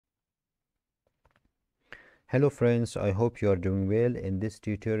Hello friends, I hope you are doing well. In this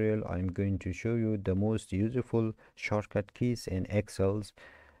tutorial, I'm going to show you the most useful shortcut keys in Excel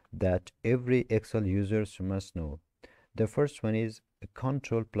that every Excel user must know. The first one is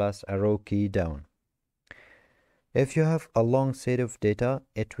Ctrl plus arrow key down. If you have a long set of data,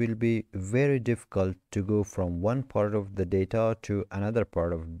 it will be very difficult to go from one part of the data to another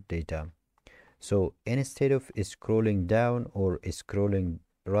part of data. So instead of scrolling down or scrolling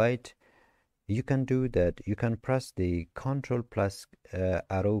right, you can do that. You can press the Ctrl plus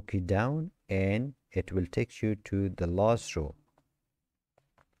arrow key down and it will take you to the last row.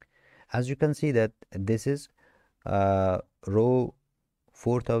 As you can see that this is row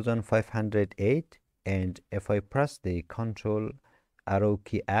 4508, and if I press the Ctrl arrow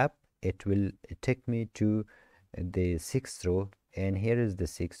key up, it will take me to the 6th row, and here is the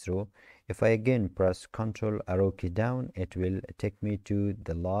 6th row. If I again press Ctrl arrow key down, it will take me to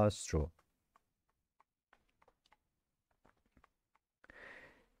the last row.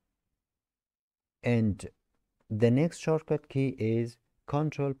 And the next shortcut key is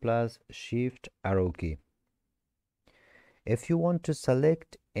Ctrl plus Shift arrow key. If you want to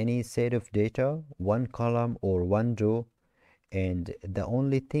select any set of data, one column or one row, and the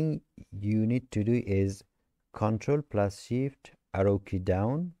only thing you need to do is Ctrl plus Shift arrow key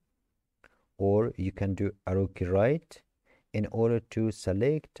down, or you can do arrow key right in order to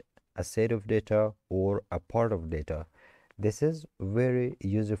select a set of data or a part of data. This is very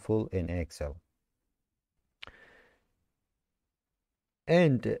useful in Excel.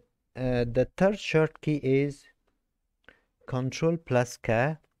 And the third short key is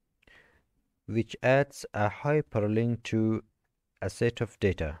Ctrl+K, which adds a hyperlink to a set of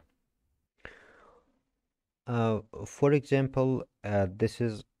data. For example, this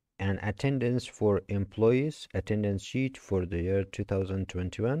is an attendance for employees, attendance sheet for the year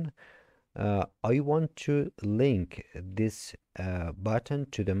 2021. I want to link this button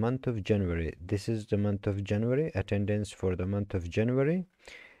to the month of January. This is the month of January, attendance for the month of January.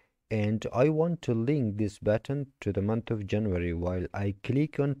 And I want to link this button to the month of January. While I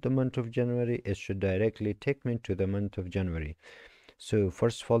click on the month of January, it should directly take me to the month of January. So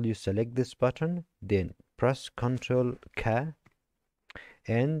first of all, you select this button, then press Ctrl+K,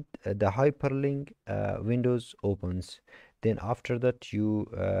 and the hyperlink windows opens. Then after that, you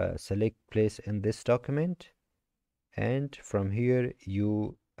select place in this document, and from here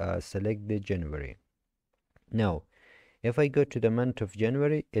you select the January. Now if I go to the month of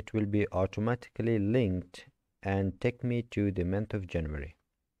January, it will be automatically linked and take me to the month of January.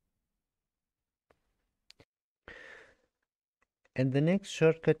 And the next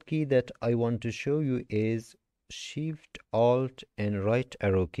shortcut key that I want to show you is Shift, Alt and right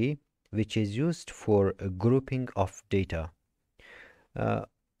arrow key, which is used for a grouping of data.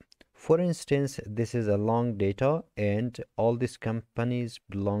 For instance, this is a long data and all these companies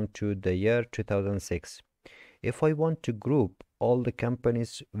belong to the year 2006. If I want to group all the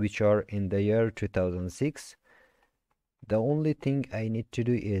companies which are in the year 2006, the only thing I need to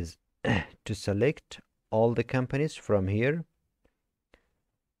do is to select all the companies from here,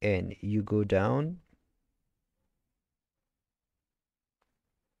 and you go down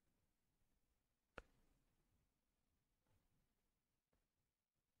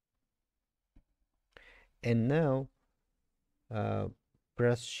and now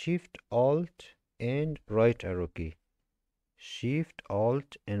press Shift, Alt and right arrow key. Shift,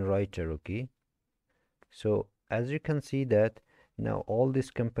 Alt and right arrow key. So as you can see that now all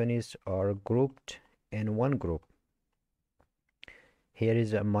these companies are grouped in one group. Here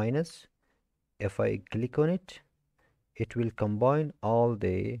is a minus. If I click on it, it will combine all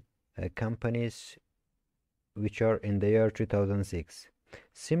the companies which are in the year 2006.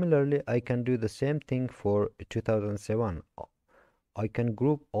 Similarly, I can do the same thing for 2007. I can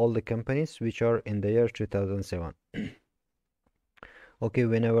group all the companies which are in the year 2007. Okay,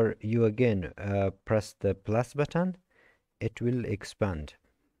 whenever you again press the plus button, it will expand.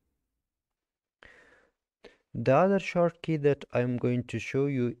 The other short key that I'm going to show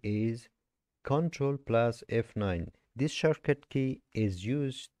you is Ctrl plus F9. This shortcut key is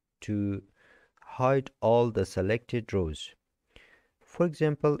used to hide all the selected rows. For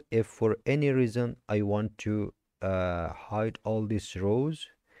example, if for any reason I want to hide all these rows,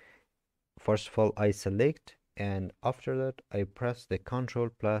 first of all I select, and after that I press the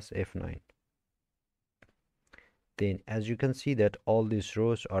Ctrl plus F9. Then as you can see that all these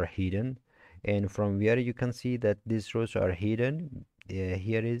rows are hidden, and from where you can see that these rows are hidden,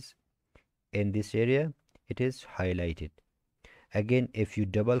 here is in this area it is highlighted. Again, if you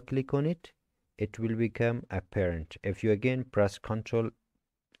double click on it, it will become apparent. If you again press Ctrl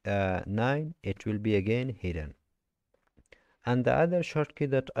F9, it will be again hidden. And the other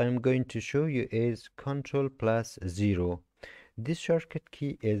shortcut that I'm going to show you is Ctrl+0. This shortcut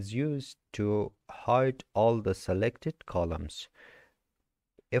key is used to hide all the selected columns.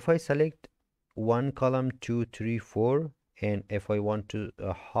 If I select one column, 2, 3, 4, and if I want to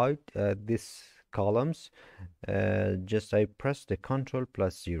hide these columns, just I press the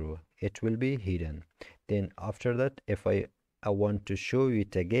Ctrl+0, it will be hidden. Then after that, if I want to show you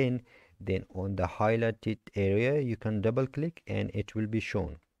it again, then on the highlighted area you can double click and it will be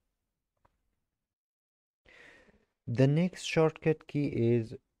shown. The next shortcut key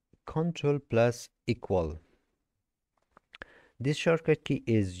is Ctrl+=. This shortcut key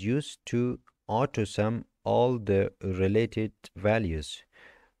is used to auto sum all the related values.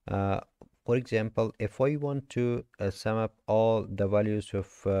 For example, if I want to sum up all the values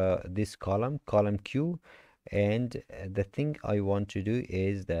of this column Q, and the thing I want to do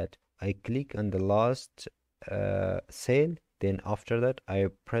is that I click on the last cell, then after that I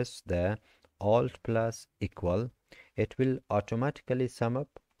press the Alt+=. It will automatically sum up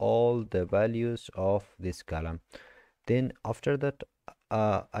all the values of this column. Then after that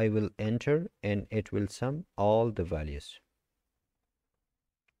I will enter and it will sum all the values.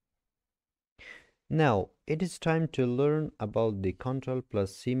 Now it is time to learn about the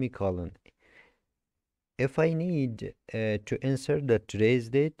Ctrl+semicolon. If I need to insert the today's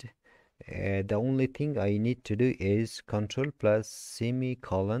date, the only thing I need to do is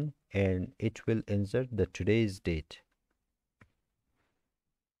Ctrl+semicolon and it will insert the today's date.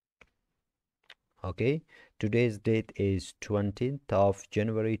 Okay, today's date is 20th of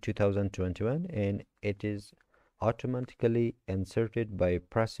January 2021 and it is automatically inserted by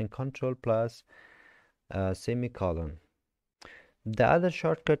pressing Ctrl+semicolon. The other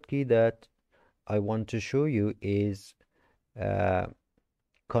shortcut key that I want to show you is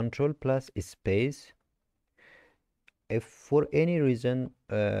Ctrl+Space. If for any reason,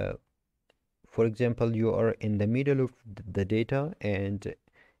 for example, you are in the middle of the data and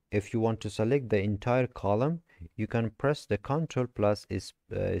if you want to select the entire column, you can press the Ctrl+Space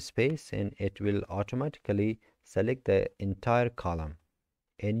and it will automatically select the entire column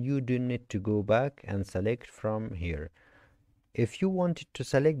and you do need to go back and select from here. If you wanted to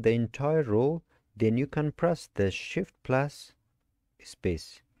select the entire row, then you can press the Shift+Space.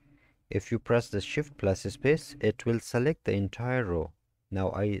 If you press the Shift+Space, it will select the entire row.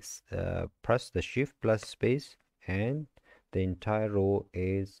 Now I press the Shift+Space and the entire row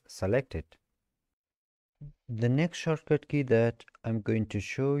is selected. The next shortcut key that I'm going to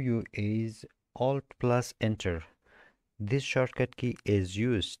show you is Alt+Enter. This shortcut key is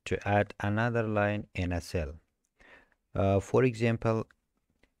used to add another line in a cell. For example,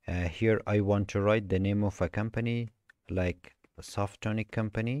 here I want to write the name of a company like Softonic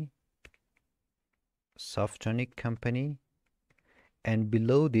Company, and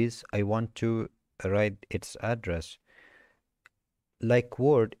below this I want to write its address. Like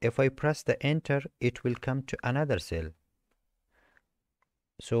Word, if I press the enter, it will come to another cell.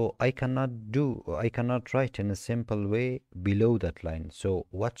 So I cannot write in a simple way below that line. So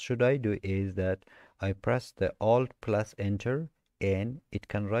what should I do is that I press the Alt+Enter and it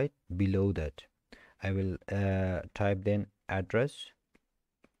can write below that. I will type then address.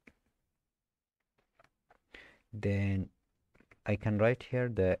 Then I can write here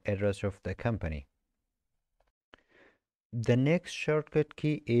the address of the company. The next shortcut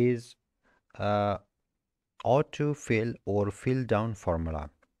key is autofill or fill down formula.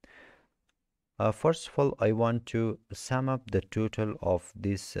 First of all, I want to sum up the total of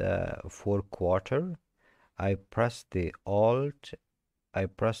this 4 quarter. I press the Alt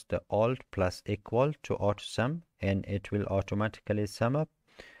plus equal to auto sum and it will automatically sum up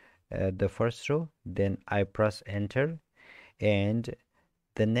the first row. Then I press enter and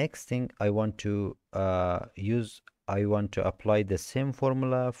the next thing I want to I want to apply the same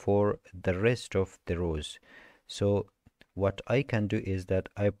formula for the rest of the rows. So what I can do is that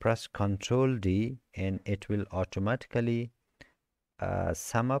I press Ctrl D and it will automatically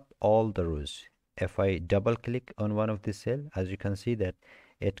sum up all the rows. If I double click on one of the cell, as you can see that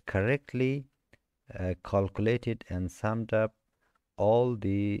it correctly calculated and summed up all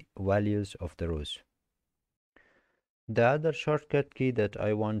the values of the rows. The other shortcut key that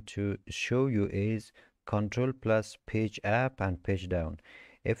I want to show you is Ctrl plus Page Up and Page Down.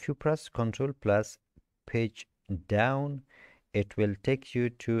 If you press Ctrl plus Page Down, it will take you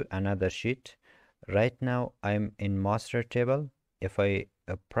to another sheet. Right now I'm in master table. If I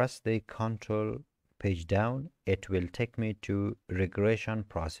press the Ctrl Page Down, it will take me to regression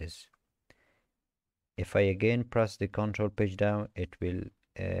process. If I again press the Ctrl Page Down, it will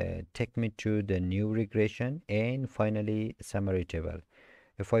take me to the new regression and finally summary table.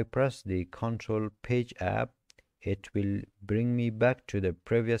 If I press the Ctrl Page Up, it will bring me back to the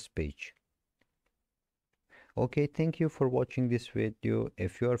previous page. Okay, thank you for watching this video.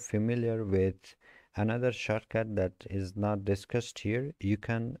 If you are familiar with another shortcut that is not discussed here, you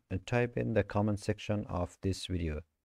can type in the comment section of this video.